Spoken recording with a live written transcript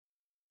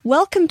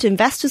Welcome to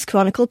Investors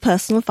Chronicle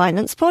Personal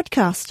Finance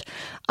Podcast.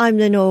 I'm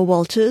Lenora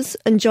Walters,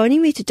 and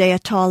joining me today are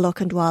Tara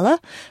Lokhandwala,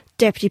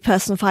 Deputy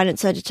Personal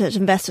Finance Editor at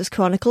Investors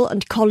Chronicle,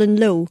 and Colin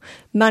Lowe,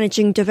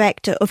 Managing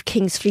Director of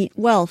Kingsfleet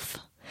Wealth.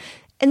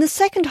 In the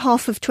second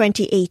half of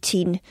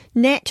 2018,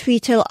 net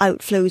retail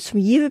outflows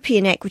from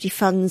European equity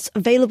funds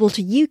available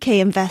to UK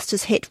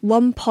investors hit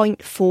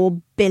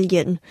 1.4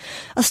 billion,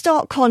 a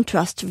stark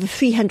contrast to the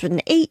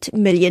 308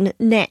 million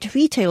net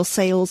retail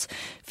sales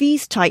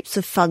these types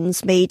of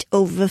funds made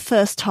over the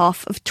first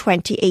half of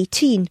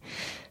 2018.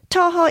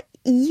 Taha,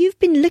 you've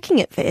been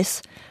looking at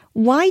this.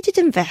 Why did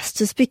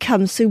investors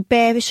become so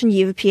bearish on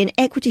European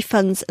equity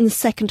funds in the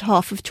second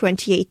half of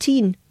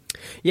 2018?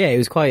 Yeah, it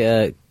was quite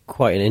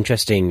an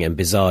interesting and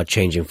bizarre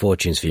change in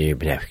fortunes for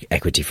European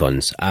equity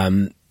funds.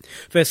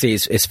 Firstly,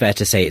 it's fair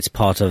to say it's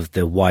part of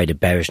the wider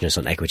bearishness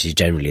on equities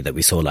generally that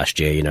we saw last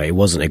year. You know, it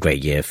wasn't a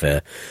great year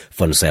for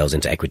fund sales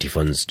into equity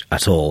funds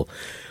at all.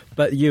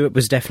 But Europe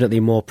was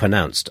definitely more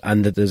pronounced,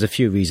 and there's a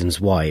few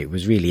reasons why it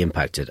was really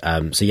impacted.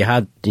 So you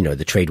had,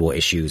 the trade war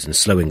issues and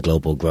slowing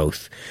global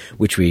growth,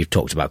 which we've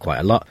talked about quite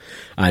a lot,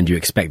 and you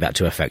expect that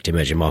to affect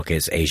emerging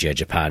markets, Asia,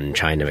 Japan,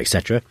 China,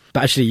 etc.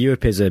 But actually,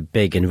 Europe is a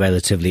big and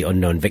relatively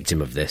unknown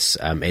victim of this.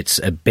 It's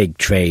a big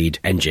trade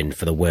engine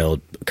for the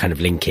world, kind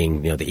of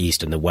linking, the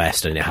East and the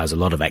West, and it has a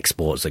lot of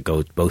exports that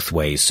go both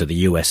ways. So the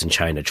US and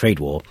China trade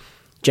war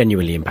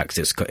genuinely impacts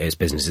its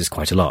businesses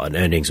quite a lot, and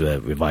earnings were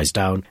revised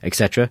down,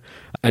 etc.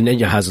 And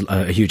then it has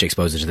a huge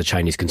exposure to the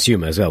Chinese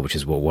consumer as well, which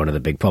is one of the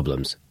big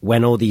problems.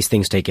 When all these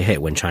things take a hit,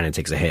 when China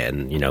takes a hit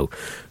and,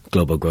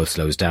 global growth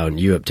slows down,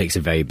 Europe takes a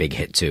very big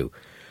hit too.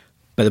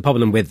 But the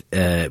problem with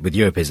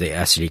Europe is it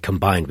actually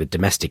combined with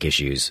domestic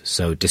issues.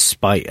 So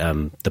despite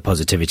the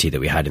positivity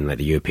that we had in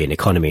the European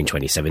economy in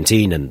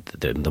 2017, and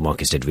the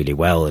markets did really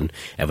well, and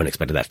everyone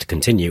expected that to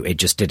continue, it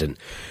just didn't.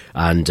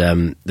 And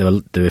there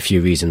are a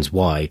few reasons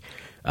why.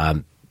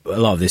 A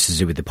lot of this is to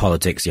do with the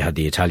politics. You had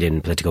the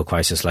Italian political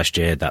crisis last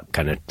year that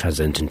kind of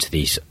transcended into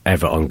the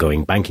ever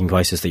ongoing banking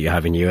crisis that you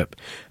have in Europe.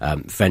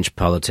 French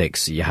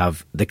politics. You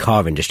have the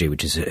car industry,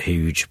 which is a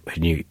huge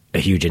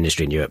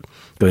industry in Europe,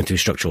 going through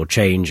structural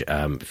change,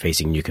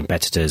 facing new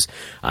competitors,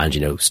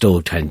 and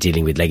still kind of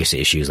dealing with legacy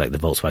issues like the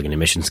Volkswagen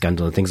emission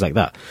scandal and things like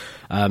that.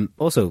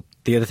 Also,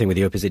 the other thing with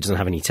Europe is it doesn't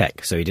have any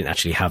tech, so you didn't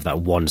actually have that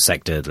one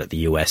sector that the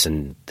US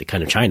and the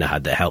kind of China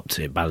had that helped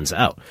to balance it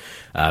out.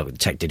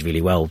 Tech did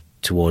really well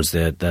towards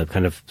the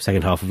kind of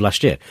second half of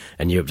last year,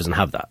 and Europe doesn't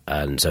have that,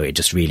 and so it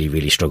just really,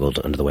 really struggled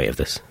under the weight of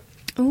this.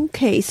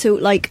 Okay, so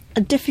like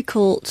a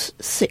difficult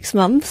 6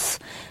 months.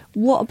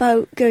 What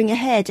about going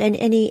ahead?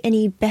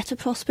 Any better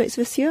prospects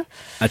this year?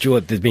 Actually,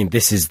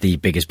 this is the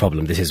biggest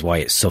problem. This is why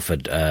it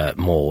suffered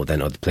more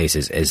than other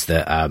places, is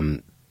that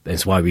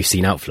it's why we've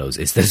seen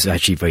outflows. There's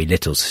actually very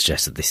little to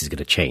suggest that this is going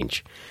to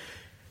change.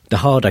 The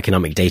hard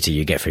economic data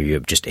you get from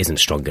Europe just isn't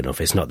strong enough.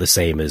 It's not the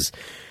same as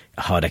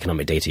hard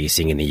economic data you're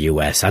seeing in the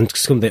US, and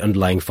some of the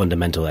underlying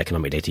fundamental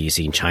economic data you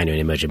see in China and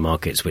emerging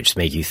markets, which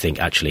make you think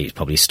actually it's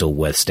probably still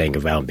worth staying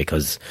around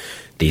because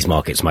these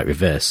markets might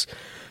reverse.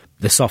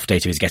 The soft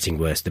data is getting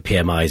worse. The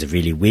PMIs are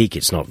really weak.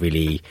 It's not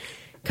really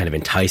kind of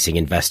enticing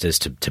investors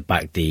to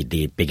back the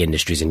big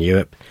industries in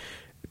Europe.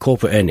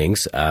 Corporate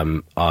earnings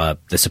are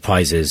the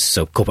surprises.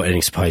 So corporate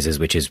earnings surprises,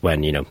 which is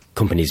when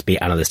companies beat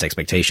analyst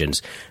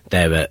expectations,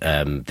 they're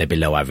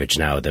below average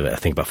now. They're I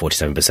think about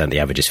 47%. The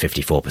average is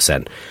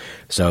 54%.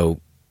 So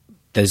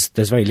there's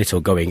very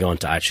little going on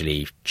to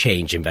actually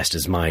change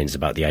investors' minds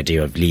about the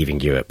idea of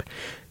leaving Europe.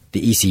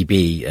 The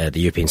ECB, the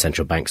European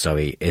Central Bank,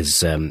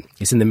 is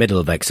in the middle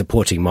of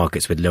supporting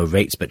markets with low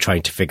rates, but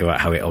trying to figure out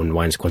how it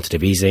unwinds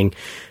quantitative easing,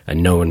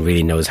 and no one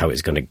really knows how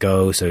it's going to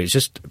go. So it's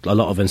just a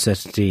lot of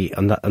uncertainty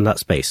on that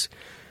space.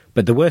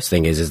 But the worst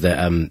thing is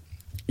that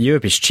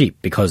Europe is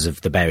cheap because of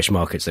the bearish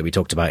markets that we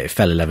talked about. It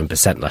fell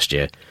 11% last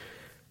year,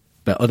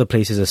 but other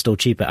places are still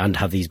cheaper and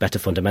have these better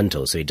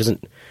fundamentals. So it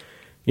doesn't.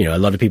 A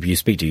lot of people you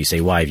speak to, you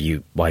say, why have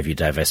you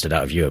divested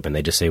out of Europe? And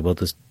they just say, well,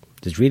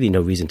 there's really no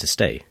reason to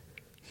stay.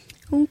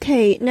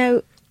 Okay,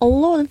 now a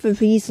lot of the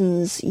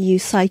reasons you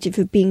cited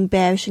for being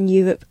bearish in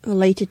Europe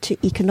related to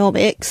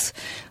economics,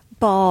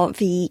 bar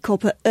the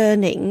corporate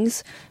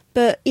earnings.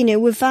 But,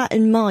 with that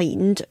in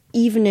mind,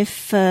 even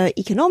if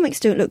economics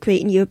don't look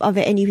great in Europe, are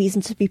there any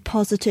reasons to be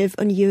positive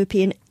on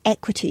European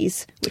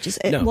equities, which is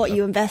what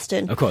you invest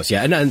in? Of course,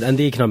 yeah. And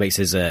the economics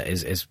is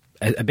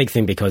a big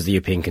thing because the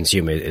European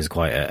consumer is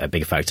quite a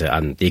big factor,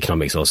 and the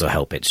economics also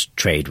help it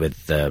trade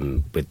with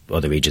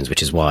other regions,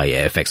 which is why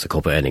it affects the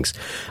corporate earnings.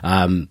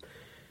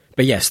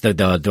 But yes, there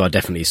are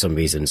definitely some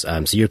reasons.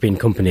 So European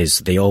companies,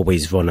 they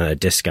always run at a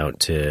discount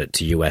to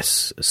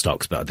US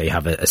stocks, but they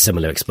have a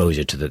similar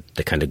exposure to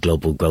the kind of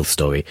global growth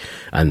story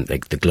and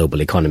the global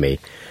economy.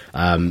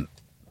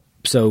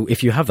 So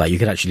if you have that, you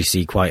can actually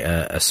see quite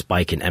a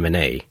spike in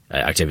M&A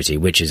activity,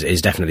 which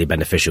is definitely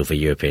beneficial for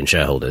European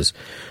shareholders.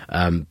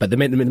 But the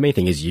main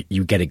thing is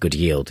you get a good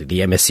yield. The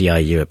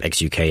MSCI Europe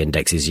ex-UK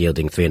index is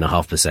yielding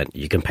 3.5%.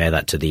 You compare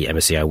that to the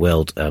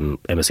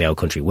MSCI All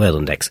Country World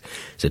Index,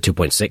 so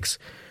 2.6%.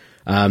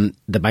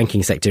 The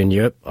banking sector in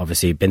Europe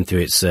obviously been through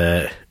its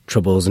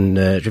troubles and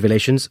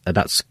tribulations.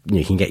 That's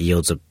you can get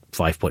yields of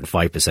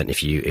 5.5%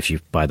 if you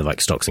buy the right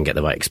stocks and get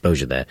the right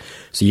exposure there.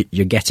 So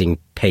you're getting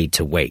paid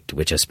to wait,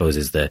 which I suppose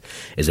is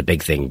a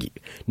big thing.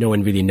 No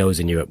one really knows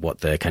in Europe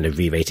what the kind of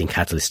re-rating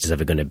catalyst is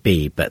ever going to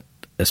be, but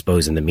I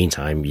suppose in the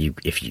meantime,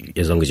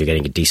 as long as you're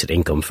getting a decent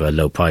income for a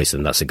low price,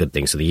 then that's a good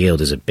thing. So the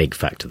yield is a big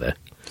factor there.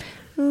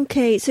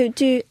 Okay, so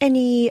do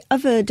any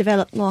other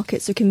developed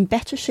markets look in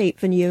better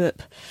shape than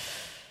Europe?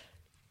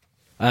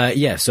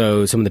 Yeah,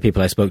 so some of the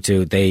people I spoke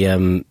to,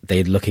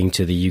 they're looking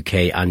to the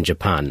UK and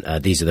Japan.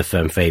 These are the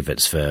firm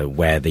favourites for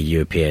where the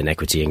European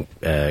equity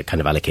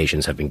kind of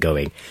allocations have been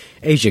going.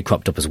 Asia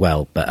cropped up as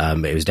well, but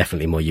it was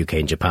definitely more UK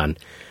and Japan.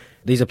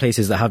 These are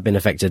places that have been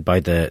affected by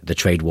the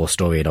trade war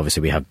story, and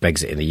obviously we have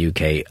Brexit in the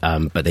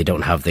UK, but they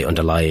don't have the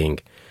underlying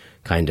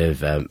kind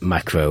of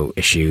macro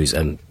issues,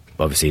 and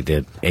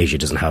obviously Asia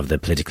doesn't have the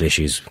political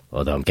issues,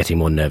 although I'm getting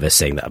more nervous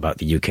saying that about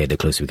the UK the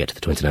closer we get to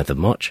the 29th of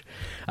March.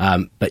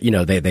 But,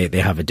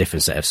 they have a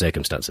different set of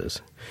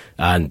circumstances.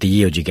 And the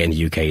yield you get in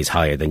the UK is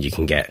higher than you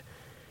can get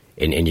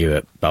in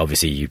Europe, but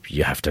obviously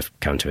you have to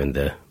counter in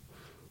the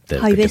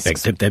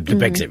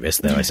Brexit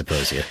risk there, I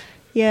suppose, yeah.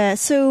 Yeah,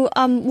 so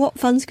what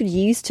funds could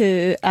you use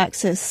to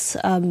access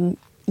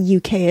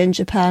UK and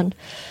Japan?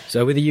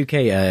 So with the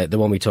UK, the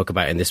one we talk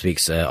about in this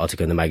week's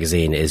article in the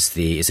magazine is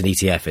it's an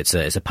ETF.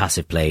 It's a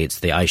passive play.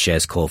 It's the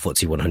iShares Core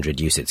FTSE 100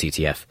 UCITS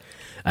ETF,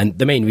 and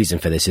the main reason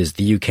for this is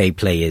the UK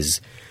play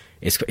is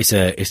it's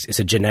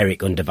a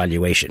generic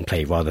undervaluation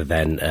play rather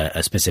than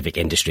a specific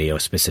industry or a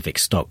specific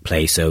stock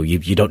play. So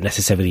you don't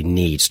necessarily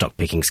need stock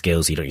picking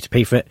skills. You don't need to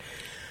pay for it.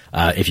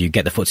 If you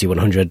get the FTSE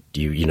 100,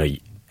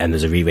 and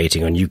there's a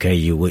re-rating on UK,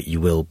 you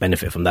will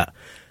benefit from that.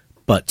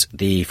 But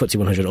the FTSE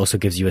 100 also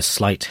gives you a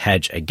slight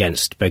hedge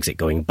against Brexit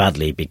going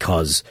badly,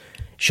 because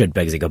should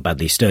Brexit go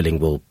badly, sterling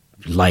will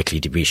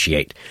likely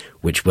depreciate,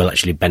 which will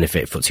actually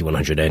benefit FTSE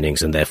 100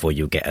 earnings, and therefore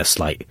you'll get a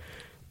slight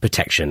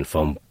protection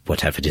from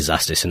whatever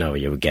disaster scenario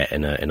you would get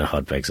in a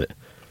hard Brexit.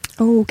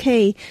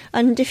 Okay,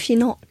 and if you're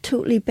not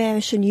totally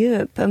bearish in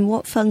Europe,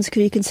 what funds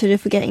could you consider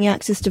for getting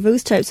access to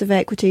those types of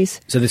equities?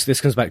 So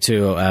this comes back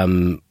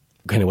to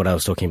kind of what I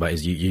was talking about.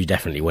 Is you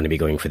definitely want to be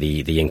going for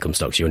the income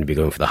stocks. You want to be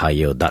going for the high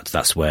yield.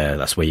 That's where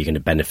you're going to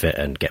benefit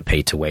and get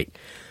paid to wait.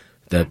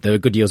 There are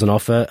good deals on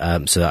offer.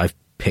 So I've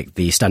picked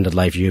the Standard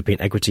Life European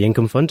Equity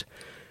Income Fund.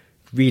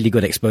 Really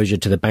good exposure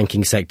to the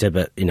banking sector,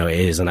 but it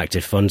is an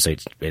active fund, so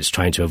it's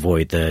trying to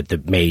avoid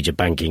the major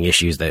banking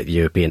issues that the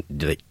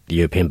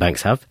European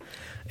banks have.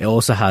 It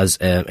also has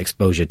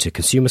exposure to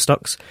consumer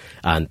stocks,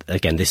 and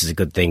again, this is a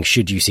good thing.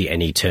 Should you see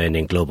any turn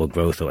in global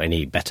growth or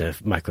any better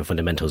macro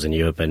fundamentals in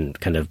Europe and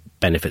kind of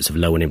benefits of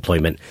low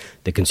unemployment,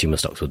 the consumer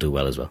stocks will do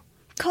well as well.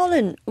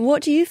 Colin,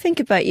 what do you think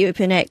about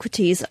European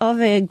equities? Are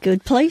they a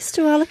good place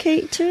to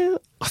allocate to?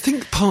 I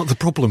think part of the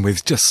problem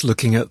with just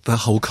looking at the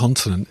whole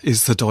continent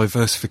is the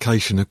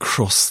diversification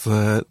across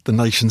the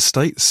nation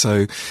states.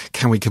 So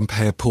can we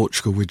compare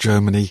Portugal with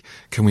Germany?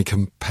 Can we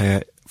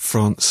compare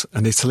France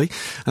and Italy?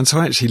 And so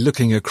actually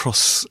looking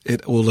across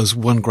it all as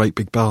one great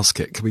big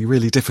basket can be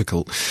really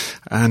difficult.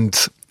 And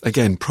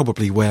again,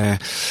 probably where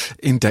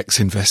index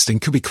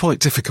investing could be quite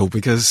difficult,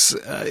 because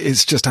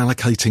it's just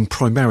allocating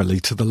primarily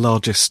to the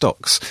largest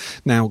stocks.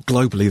 Now,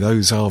 globally,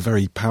 those are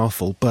very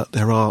powerful, but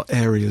there are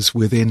areas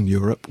within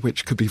Europe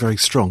which could be very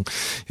strong,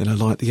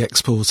 like the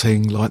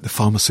exporting, like the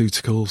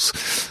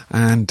pharmaceuticals,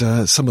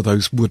 and some of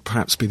those would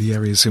perhaps be the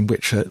areas in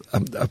which a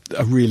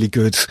really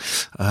good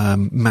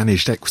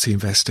managed equity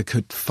investor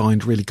could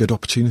find really good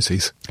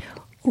opportunities.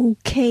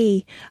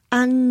 Okay,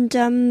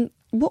 and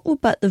what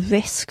about the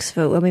risks,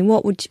 though? I mean,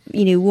 what are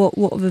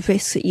the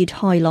risks that you'd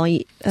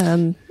highlight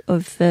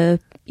of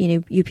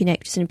European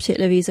equities in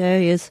particular these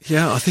areas?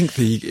 Yeah, I think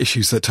the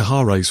issues that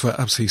Taha raised were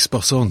absolutely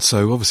spot on.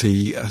 So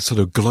obviously sort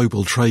of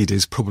global trade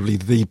is probably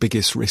the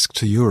biggest risk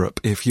to Europe.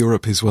 If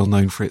Europe is well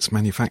known for its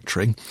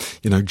manufacturing,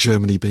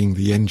 Germany being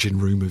the engine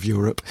room of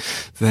Europe,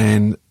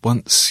 then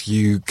once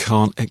you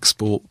can't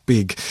export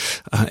big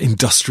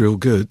industrial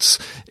goods,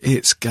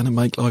 it's going to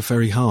make life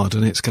very hard,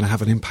 and it's going to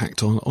have an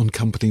impact on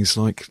companies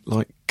like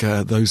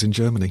those in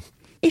Germany.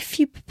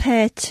 If you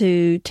prepare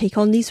to take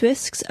on these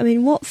risks, I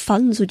mean, what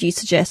funds would you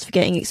suggest for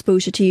getting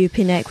exposure to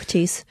European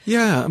equities?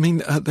 Yeah, I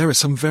mean, there are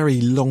some very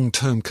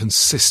long-term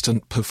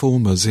consistent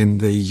performers in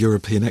the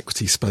European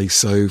equity space.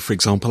 So, for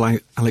example,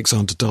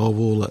 Alexander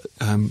Darwall,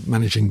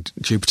 managing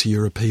Jupiter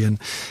European.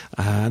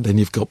 Then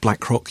you've got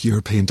BlackRock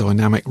European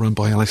Dynamic, run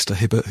by Alistair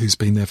Hibbert, who's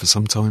been there for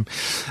some time.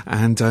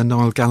 And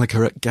Niall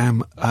Gallagher at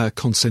GAM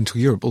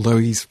Continental Europe, although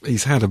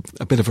he's had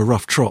a bit of a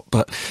rough trot.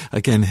 But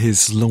again,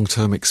 his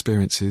long-term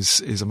experience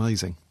is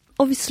amazing.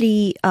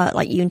 Obviously,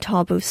 like you and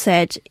Tar both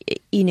said,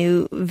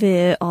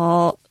 there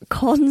are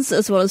cons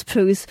as well as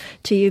pros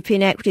to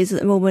European equities at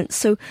the moment.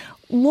 So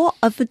what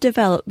other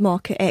developed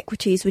market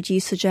equities would you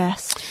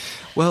suggest?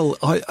 Well,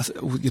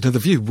 the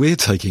view we're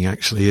taking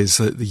actually is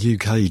that the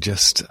UK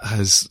just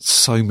has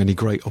so many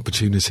great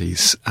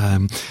opportunities,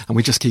 and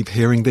we just keep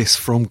hearing this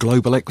from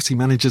global equity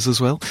managers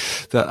as well,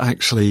 that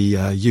actually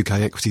UK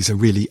equities are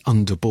really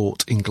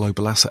underbought in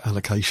global asset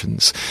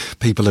allocations.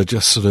 People are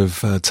just sort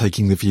of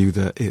taking the view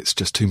that it's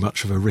just too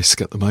much of a risk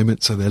at the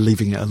moment, so they're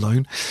leaving it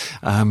alone.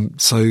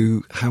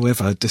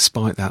 However,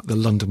 despite that, the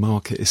London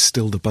market is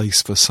still the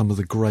base for some of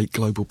the great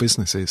global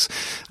businesses.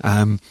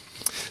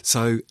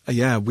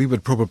 We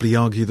would probably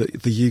argue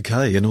that the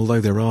UK, and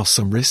although there are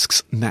some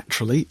risks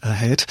naturally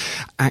ahead,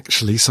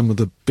 actually some of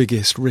the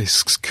biggest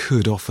risks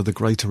could offer the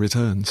greater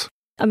returns.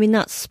 I mean,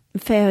 that's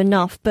fair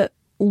enough, but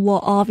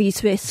what are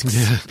these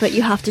risks that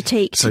you have to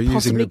take to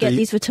possibly get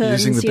these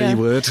returns? Using the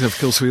B word, of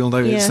course, we all know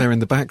it's there in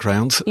the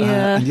background.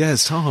 And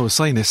as Taha was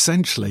saying,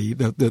 essentially,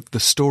 the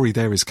story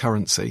there is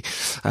currency.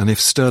 And if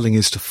sterling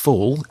is to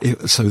fall,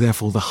 so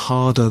therefore the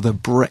harder the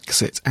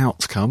Brexit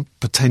outcome,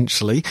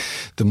 potentially,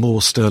 the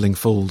more sterling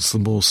falls,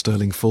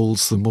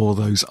 the more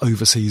those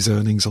overseas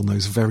earnings on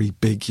those very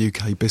big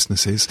UK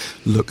businesses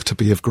look to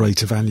be of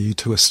greater value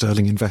to a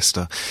sterling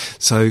investor.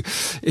 So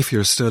if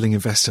you're a sterling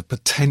investor,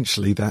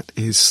 potentially that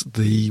is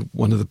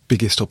one of the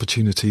biggest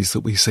opportunities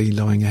that we see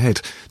lying ahead.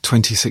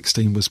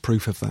 2016 was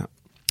proof of that.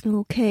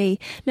 Okay.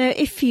 Now,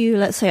 if you,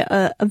 let's say,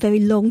 a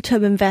very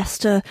long-term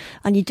investor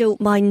and you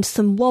don't mind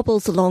some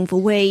wobbles along the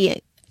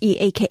way,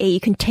 aka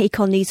you can take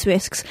on these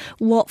risks,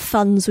 what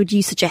funds would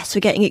you suggest for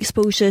getting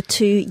exposure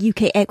to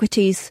UK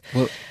equities?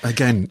 Well,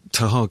 again,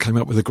 Taha came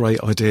up with a great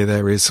idea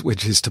there,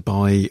 which is to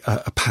buy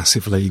a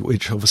passively,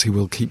 which obviously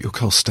will keep your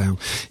costs down.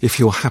 If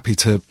you're happy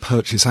to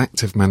purchase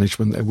active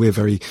management, we're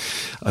very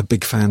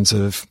big fans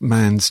of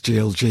Mann's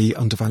GLG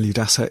Undervalued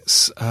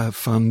Assets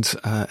fund,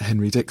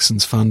 Henry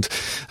Dixon's fund.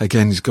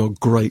 Again, he's got a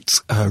great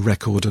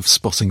record of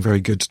spotting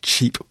very good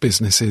cheap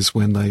businesses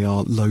when they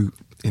are low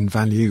in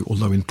value or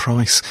low in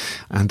price,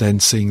 and then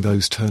seeing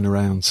those turn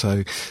around.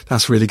 So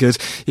that's really good.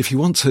 If you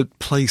want to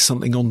play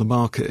something on the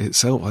market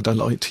itself, I don't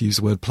like to use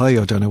the word play,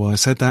 I don't know why I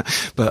said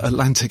that, but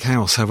Atlantic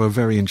House have a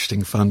very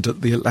interesting fund,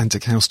 the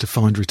Atlantic House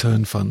Defined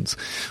Return Fund,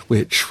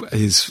 which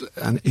is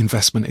an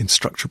investment in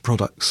structured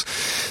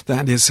products.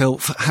 That in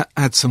itself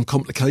adds some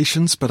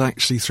complications, but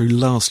actually through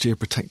last year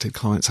protected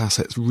clients'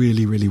 assets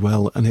really, really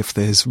well, and if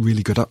there's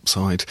really good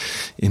upside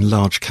in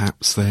large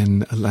caps,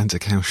 then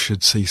Atlantic House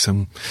should see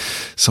some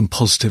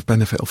positive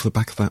benefit off the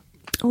back of that.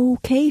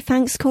 Okay,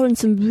 thanks, Colin.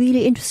 Some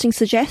really interesting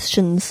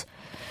suggestions.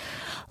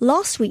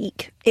 Last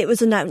week, it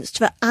was announced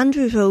that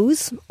Andrew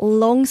Rose,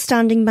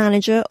 long-standing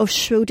manager of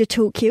Schroder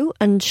Tokyo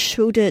and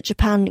Schroder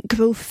Japan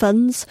Growth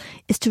Funds,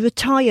 is to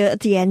retire at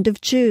the end of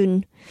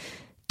June.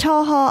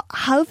 Taha,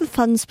 how have the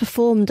funds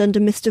performed under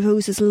Mr.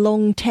 Rose's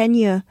long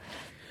tenure?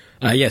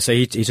 So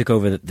he took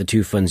over the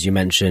two funds you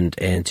mentioned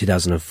in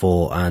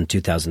 2004 and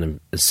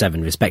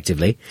 2007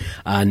 respectively,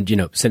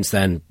 and since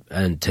then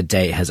and to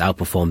date has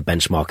outperformed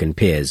benchmark and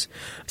peers.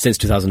 Since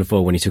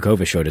 2004, when he took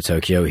over Schroder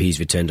Tokyo, he's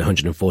returned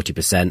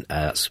 140%,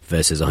 that's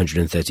versus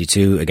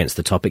 132 against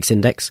the Topix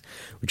Index,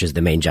 which is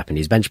the main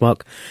Japanese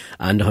benchmark,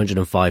 and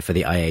 105 for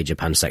the IA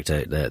Japan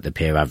sector, the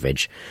peer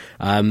average.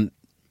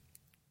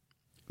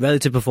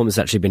 Relative performance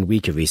has actually been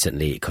weaker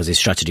recently because his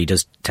strategy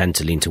does tend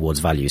to lean towards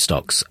value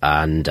stocks,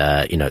 and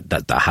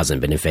that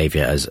hasn't been in favour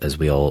as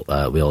we all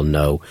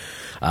know.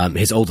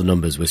 His older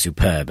numbers were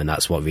superb, and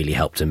that's what really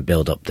helped him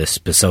build up this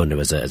persona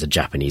as a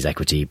Japanese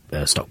equity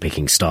stock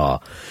picking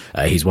star.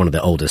 He's one of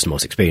the oldest,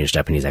 most experienced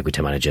Japanese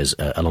equity managers,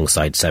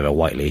 alongside Sarah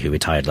Whiteley, who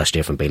retired last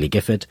year from Baillie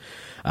Gifford.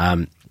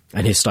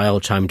 And his style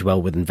chimed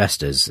well with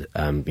investors.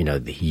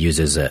 He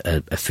uses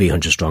a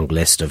 300-strong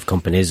list of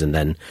companies and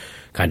then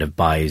kind of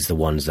buys the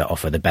ones that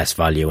offer the best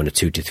value on a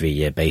 2 to 3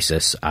 year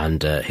basis.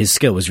 And his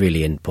skill was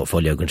really in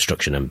portfolio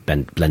construction and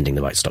blending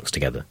the right stocks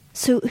together.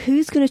 So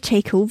who's going to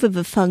take over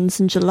the funds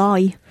in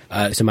July?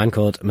 It's a man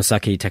called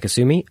Masaki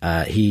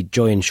Takasumi. He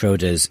joined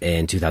Schroders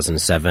in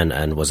 2007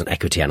 and was an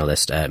equity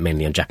analyst,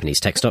 mainly on Japanese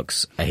tech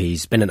stocks.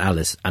 He's been an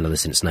analyst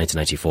since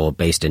 1994,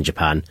 based in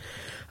Japan.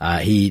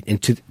 In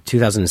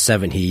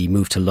 2007, he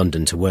moved to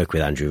London to work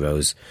with Andrew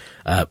Rose,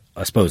 I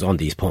suppose on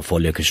these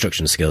portfolio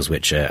construction skills,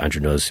 which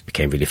Andrew Rose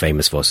became really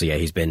famous for. So yeah,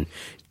 it's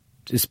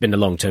been a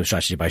long-term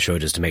strategy by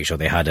Schroders to make sure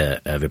they had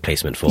a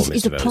replacement for Mr. Rose.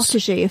 He's a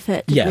protege,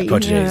 effectively. Yeah,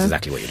 protege is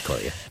exactly what you'd call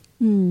it, yeah.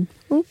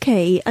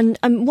 Okay, and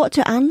what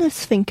do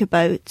analysts think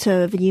about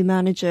the new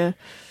manager?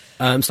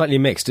 Slightly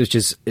mixed, which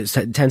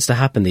it tends to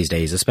happen these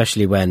days,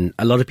 especially when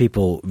a lot of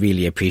people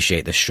really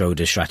appreciate the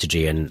Schroder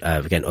strategy, and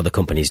again, other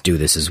companies do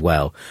this as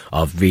well,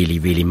 of really,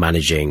 really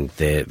managing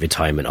the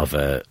retirement of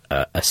a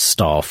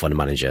star fund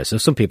manager. So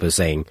some people are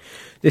saying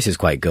this is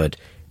quite good.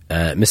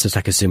 Mr.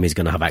 Takasumi is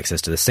going to have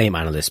access to the same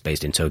analysts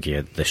based in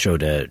Tokyo. The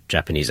Schroder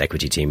Japanese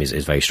equity team is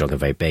very strong and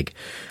very big.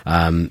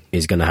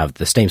 He's going to have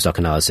the same stock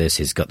analysis.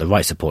 He's got the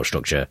right support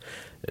structure.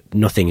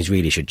 Nothing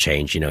really should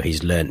change.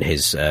 He's learned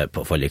his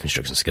portfolio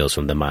construction skills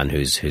from the man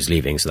who's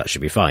leaving, so that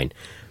should be fine.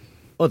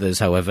 Others,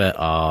 however,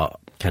 are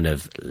kind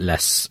of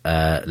less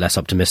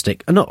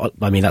optimistic.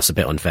 That's a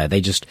bit unfair.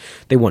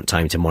 They want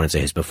time to monitor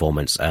his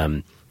performance.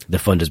 The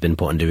fund has been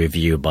put under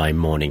review by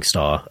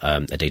Morningstar,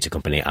 a data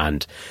company,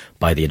 and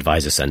by the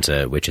Advisor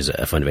Centre, which is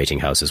a fund rating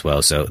house as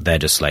well. So they're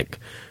just like,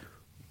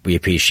 we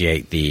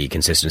appreciate the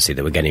consistency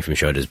that we're getting from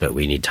Schroders, but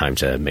we need time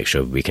to make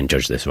sure we can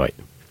judge this right.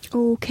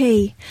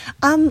 Okay.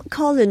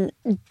 Colin,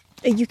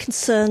 are you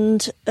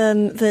concerned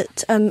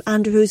that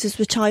Andrew Rose is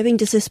retiring?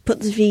 Does this put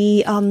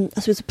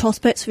the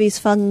prospects for these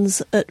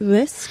funds at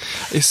risk?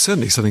 It's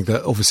certainly something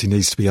that obviously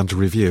needs to be under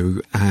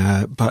review.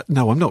 But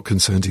no, I'm not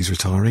concerned he's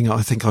retiring.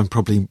 I think I'm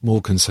probably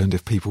more concerned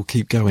if people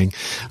keep going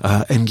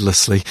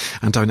endlessly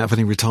and don't have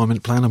any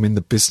retirement plan. I'm in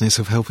the business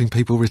of helping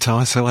people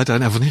retire, so I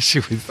don't have an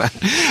issue with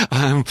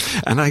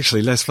that. And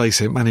actually, let's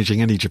face it,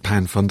 managing any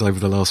Japan fund over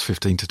the last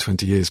 15 to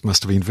 20 years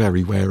must have been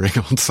very wearing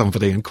on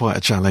somebody and quite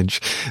a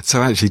challenge.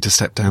 So actually, to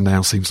step down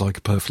now seems like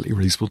a perfectly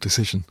reasonable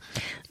decision.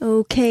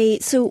 Okay,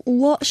 so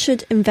what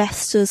should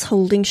investors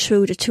holding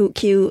Schroder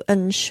Tokyo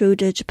and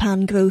Schroder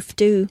Japan Growth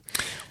do?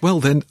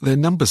 Well, then their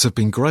numbers have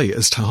been great,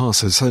 as Taha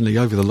says. Certainly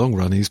over the long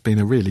run, he's been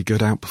a really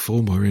good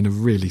outperformer in a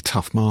really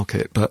tough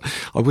market. But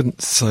I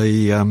wouldn't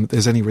say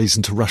there's any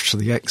reason to rush to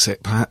the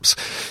exit. Perhaps,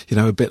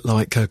 a bit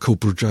like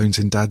Corporal Jones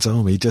in Dad's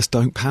Army, just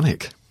don't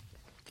panic.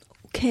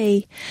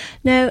 Okay.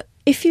 Now,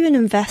 if you're an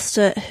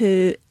investor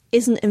who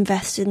isn't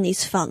invested in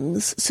these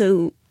funds,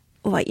 so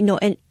right, you're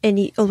not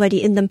any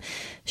already in them,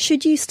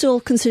 should you still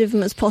consider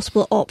them as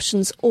possible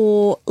options,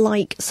 or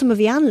like some of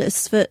the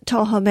analysts that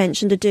Taha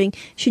mentioned are doing,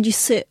 should you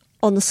sit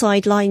on the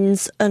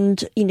sidelines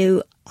and,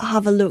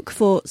 have a look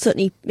for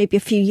certainly maybe a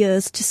few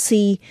years to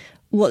see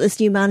what this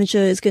new manager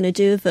is going to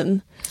do with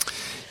them?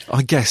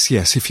 I guess,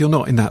 yes. If you're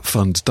not in that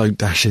fund, don't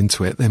dash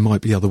into it. There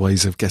might be other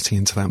ways of getting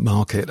into that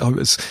market. I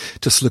was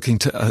just looking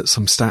at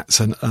some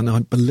stats, and I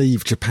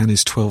believe Japan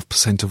is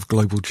 12% of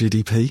global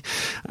GDP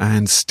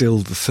and still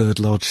the third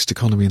largest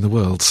economy in the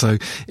world. So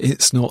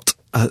it's not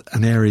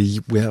an area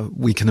where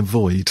we can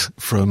avoid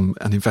from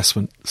an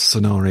investment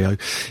scenario.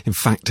 In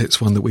fact, it's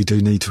one that we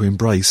do need to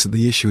embrace.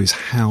 The issue is,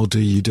 how do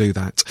you do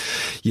that?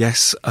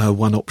 Yes,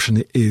 one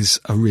option is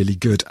a really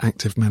good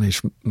active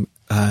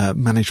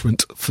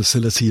management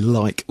facility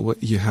like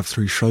what you have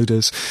through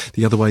Schroders.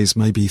 The other way is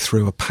maybe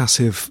through a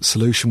passive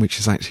solution, which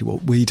is actually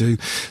what we do.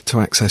 To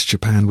access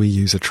Japan, we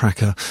use a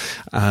tracker.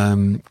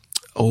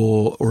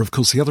 Or of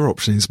course, the other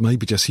option is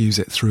maybe just use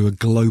it through a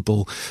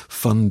global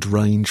fund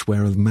range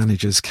where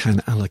managers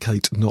can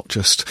allocate not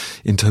just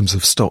in terms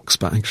of stocks,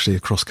 but actually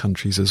across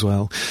countries as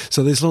well.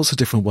 So there's lots of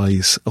different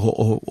ways,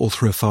 or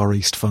through a Far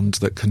East fund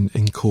that can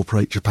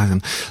incorporate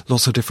Japan.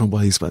 Lots of different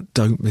ways, but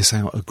don't miss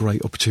out a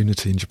great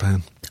opportunity in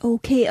Japan.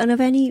 Okay, and are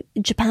there any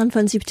Japan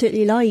funds you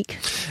particularly like?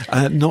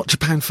 Not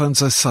Japan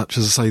funds as such.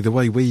 As I say, the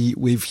way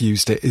we've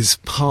used it is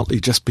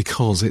partly just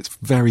because it's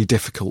very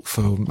difficult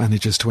for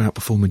managers to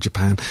outperform in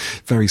Japan.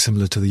 Very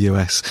similar to the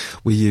US.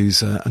 We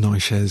use an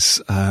iShares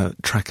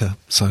tracker,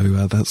 so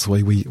that's the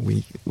way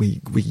we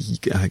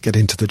get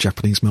into the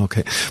Japanese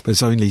market. But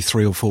it's only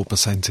 3 or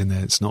 4% in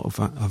there. It's not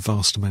a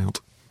vast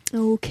amount.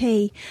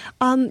 Okay.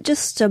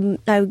 Just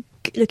now,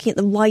 looking at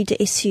the wider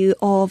issue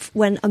of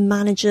when a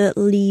manager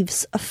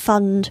leaves a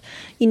fund,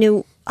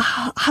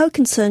 how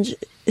concerned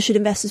should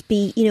investors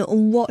be,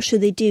 and what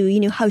should they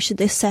do? How should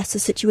they assess the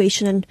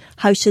situation, and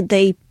how should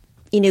they,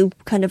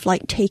 kind of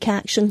like take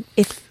action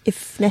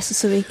if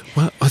necessary?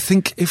 Well, I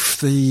think if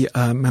the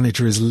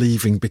manager is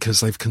leaving because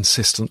they've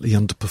consistently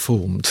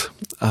underperformed,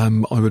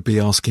 I would be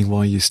asking, why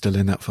are you still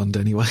in that fund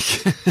anyway?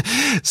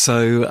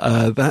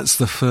 So that's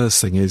the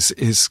first thing, is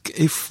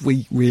if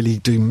we really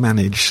do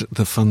manage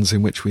the funds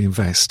in which we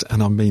invest,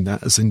 and I mean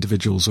that as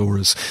individuals or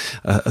as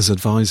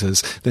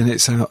advisors, then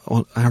it's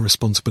our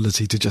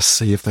responsibility to just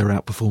see if they're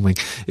outperforming.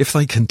 If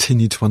they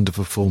continue to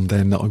underperform,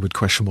 then I would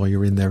question why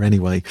you're in there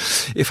anyway.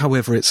 If,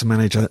 however, it's a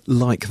manager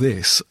like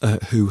this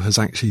who has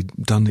actually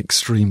done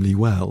extremely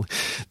well,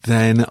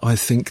 then I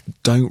think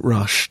don't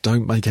rush,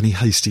 don't make any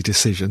hasty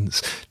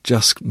decisions,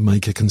 just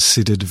make a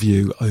considered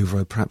view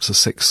over perhaps a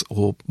 6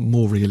 or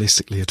more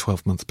realistically a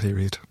 12-month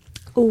period.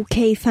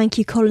 Okay, thank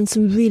you, Colin.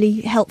 Some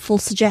really helpful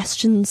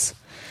suggestions.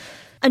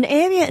 An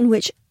area in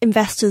which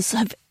investors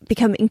have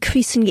become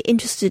increasingly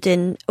interested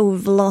in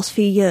over the last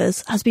few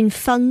years has been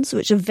funds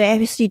which are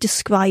variously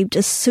described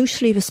as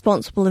socially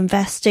responsible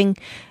investing,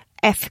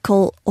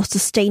 ethical or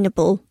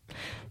sustainable.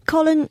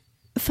 Colin,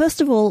 first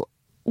of all,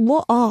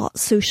 what are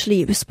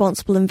socially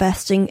responsible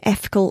investing,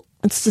 ethical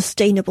and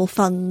sustainable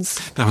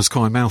funds? That was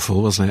quite a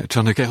mouthful, wasn't it?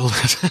 Trying to get all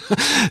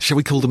that. Shall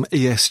we call them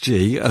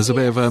ESG as a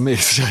bit of a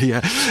mix?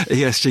 Yeah,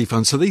 ESG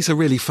funds. So these are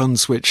really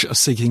funds which are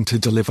seeking to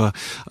deliver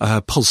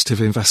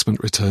positive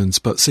investment returns,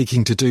 but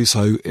seeking to do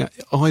so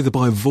either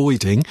by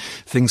avoiding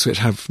things which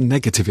have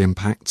negative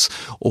impacts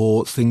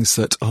or things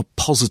that are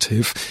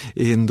positive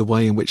in the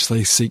way in which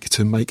they seek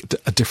to make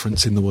a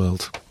difference in the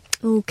world.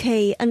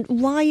 Okay, and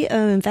why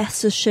are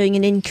investors showing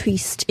an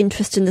increased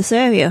interest in this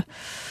area?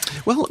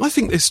 Well, I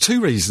think there's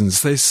two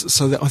reasons. I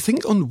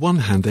think on one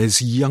hand,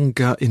 there's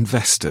younger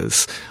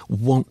investors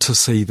want to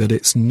see that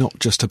it's not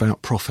just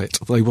about profit.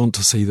 They want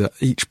to see that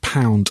each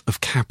pound of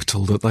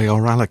capital that they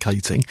are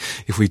allocating,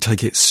 if we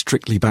take it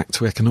strictly back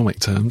to economic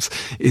terms,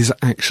 is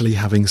actually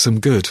having some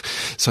good.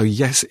 So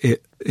yes,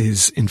 it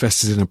is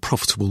invested in a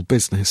profitable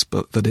business,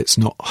 but that it's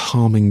not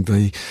harming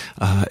the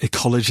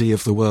ecology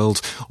of the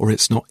world, or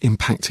it's not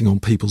impacting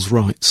on people's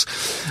rights.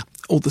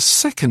 Or the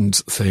second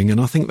thing, and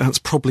I think that's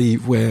probably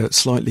where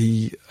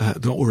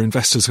or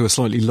investors who are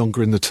slightly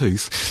longer in the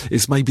tooth,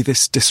 is maybe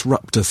this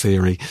disruptor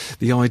theory.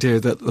 The idea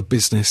that the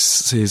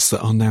businesses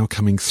that are now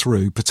coming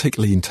through,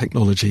 particularly in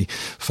technology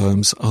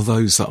firms, are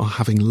those that are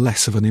having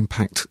less of an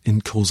impact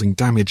in causing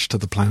damage to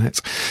the planet.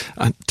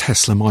 And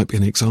Tesla might be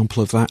an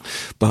example of that,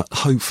 but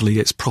hopefully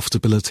its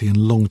profitability and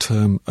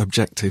long-term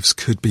objectives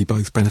could be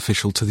both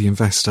beneficial to the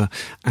investor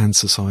and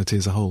society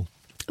as a whole.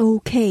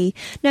 Okay.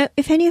 Now,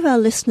 if any of our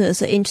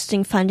listeners are interested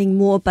in finding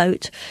more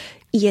about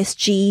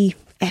ESG,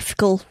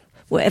 ethical,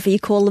 whatever you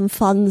call them,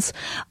 funds,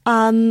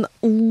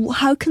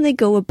 how can they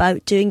go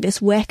about doing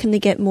this? Where can they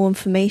get more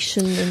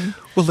information?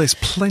 Well, there's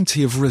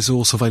plenty of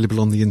resource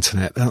available on the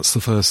internet. That's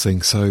the first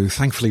thing. So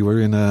thankfully, we're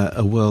in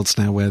a world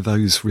now where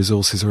those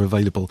resources are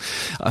available.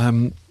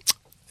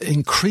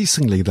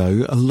 Increasingly,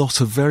 though, a lot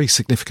of very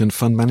significant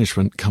fund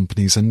management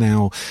companies are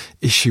now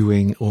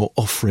issuing or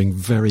offering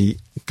very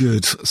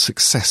good,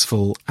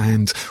 successful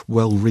and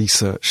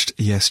well-researched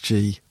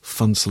ESG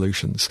fund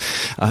solutions.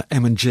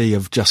 M&G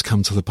have just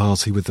come to the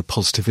party with the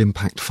Positive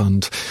Impact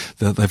Fund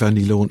that they've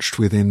only launched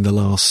within the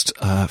last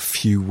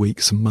few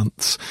weeks and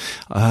months.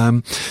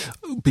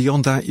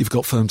 Beyond that, you've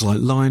got firms like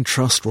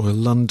Liontrust, Royal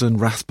London,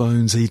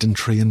 Rathbones,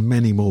 EdenTree and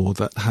many more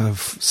that have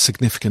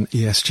significant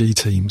ESG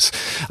teams.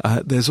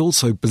 There's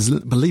also,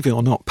 believe it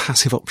or not,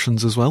 passive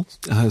options as well.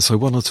 So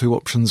one or two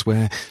options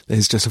where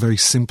there's just a very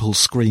simple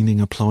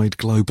screening applied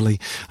globally,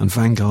 and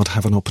Vanguard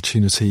have an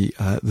opportunity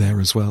there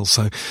as well.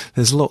 So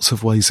there's lots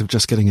of ways of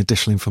just getting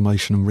additional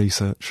information and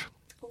research.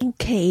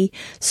 Okay,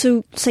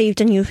 so say you've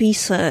done your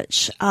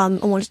research and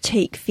want to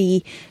take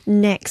the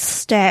next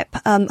step.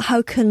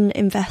 How can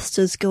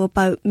investors go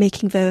about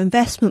making their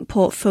investment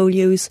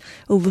portfolios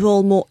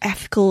overall more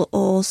ethical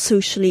or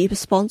socially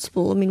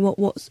responsible? I mean, what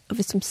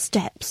are some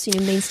steps,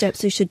 main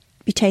steps they should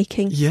be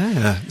taking?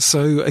 Yeah,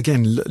 so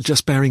again,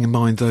 just bearing in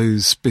mind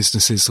those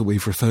businesses that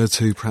we've referred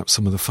to, perhaps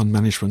some of the fund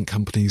management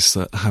companies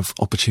that have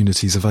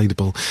opportunities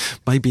available,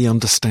 maybe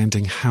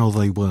understanding how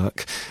they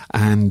work.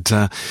 And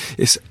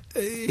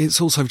it's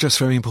also just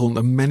very important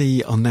that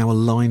many are now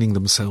aligning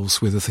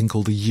themselves with a thing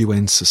called the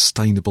UN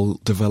Sustainable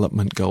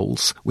Development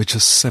Goals, which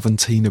are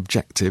 17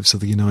 objectives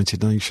of the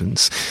United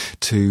Nations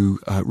to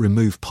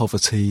remove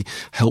poverty,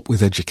 help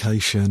with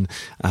education,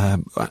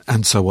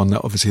 and so on.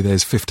 Obviously,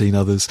 there's 15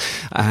 others.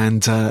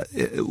 And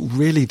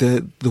really,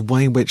 the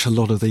way in which a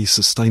lot of these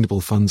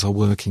sustainable funds are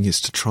working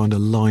is to try and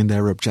align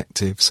their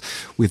objectives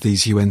with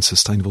these UN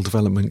Sustainable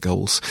Development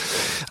Goals.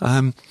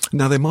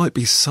 Now, there might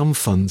be some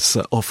funds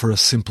that offer a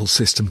simple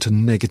system to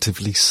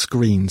negatively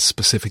screen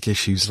specific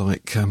issues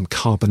like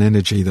carbon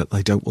energy, that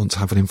they don't want to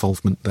have an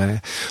involvement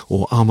there,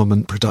 or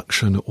armament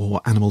production or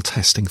animal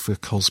testing for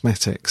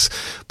cosmetics.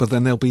 But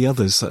then there'll be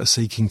others that are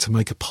seeking to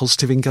make a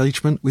positive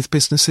engagement with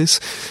businesses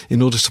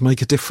in order to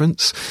make a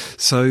difference.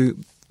 So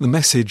the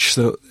message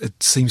that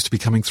it seems to be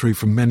coming through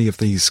from many of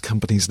these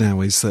companies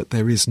now is that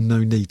there is no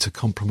need to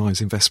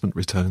compromise investment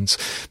returns,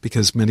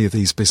 because many of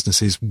these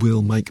businesses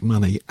will make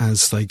money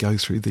as they go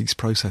through these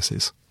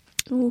processes.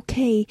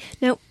 Okay.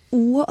 Now,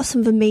 what are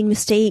some of the main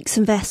mistakes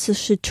investors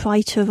should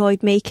try to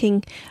avoid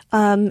making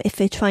if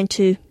they're trying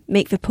to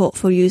make their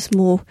portfolios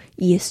more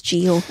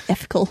ESG or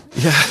ethical?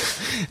 Yeah,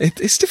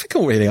 it's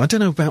difficult really. I don't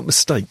know about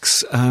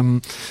mistakes,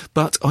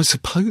 but I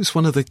suppose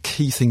one of the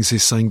key things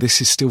is saying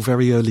this is still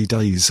very early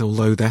days,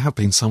 although there have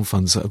been some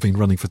funds that have been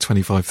running for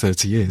 25,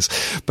 30 years.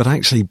 But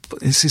actually,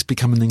 this is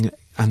becoming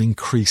an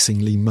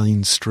increasingly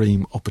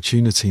mainstream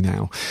opportunity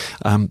now.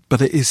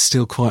 But it is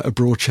still quite a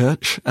broad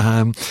church.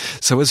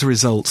 So as a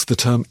result, the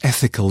term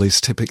ethical is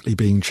typically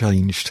being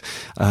changed.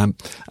 And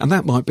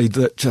that might be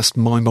that just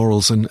my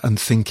morals and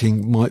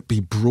thinking might be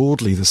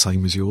broadly the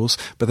same as yours,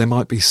 but there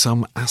might be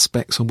some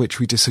aspects on which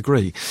we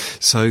disagree.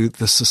 So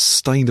the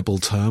sustainable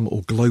term,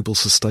 or global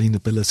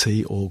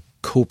sustainability, or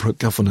corporate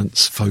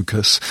governance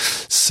focus,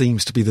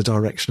 seems to be the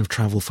direction of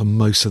travel for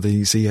most of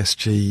these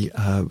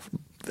ESG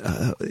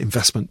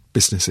investment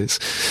businesses.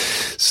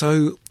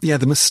 So, yeah,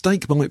 the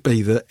mistake might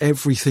be that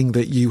everything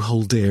that you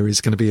hold dear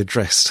is going to be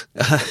addressed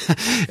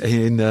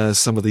in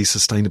some of these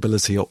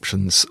sustainability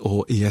options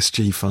or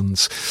ESG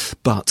funds.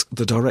 But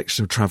the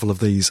direction of travel of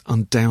these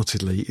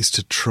undoubtedly is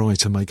to try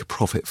to make a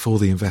profit for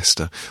the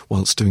investor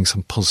whilst doing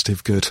some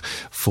positive good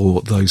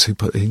for those who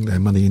put in their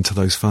money into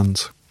those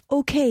funds.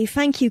 Okay,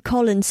 thank you,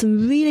 Colin.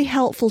 Some really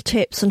helpful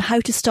tips on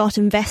how to start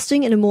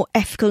investing in a more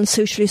ethical and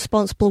socially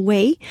responsible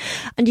way.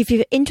 And if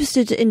you're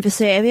interested in this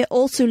area,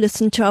 also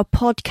listen to our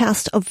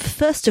podcast of the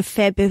 1st of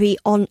February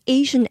on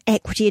Asian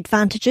equity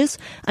advantages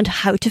and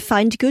how to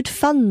find good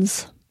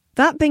funds.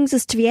 That brings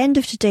us to the end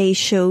of today's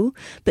show,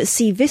 but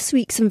see this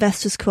week's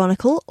Investors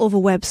Chronicle over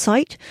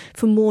website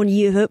for more on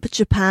Europe,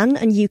 Japan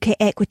and UK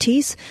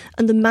equities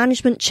and the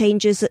management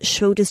changes at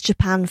Schroders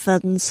Japan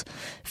funds.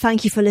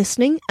 Thank you for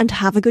listening and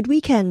have a good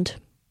weekend.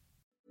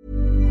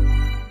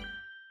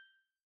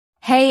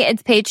 Hey,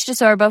 it's Paige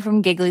DeSorbo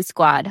from Giggly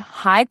Squad.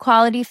 High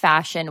quality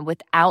fashion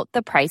without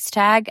the price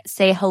tag.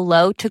 Say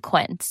hello to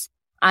Quince.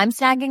 I'm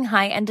snagging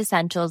high-end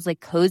essentials like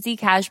cozy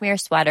cashmere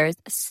sweaters,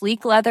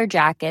 sleek leather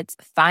jackets,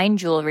 fine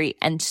jewelry,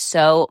 and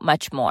so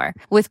much more.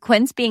 With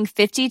Quince being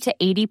 50 to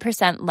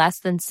 80% less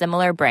than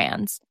similar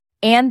brands.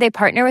 And they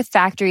partner with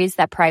factories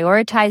that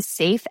prioritize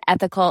safe,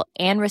 ethical,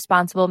 and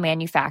responsible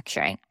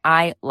manufacturing.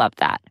 I love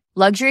that.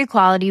 Luxury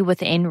quality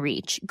within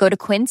reach. Go to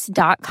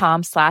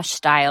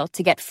quince.com/style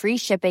to get free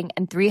shipping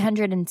and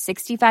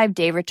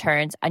 365-day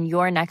returns on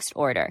your next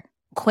order.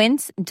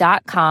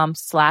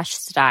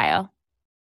 Quince.com/style.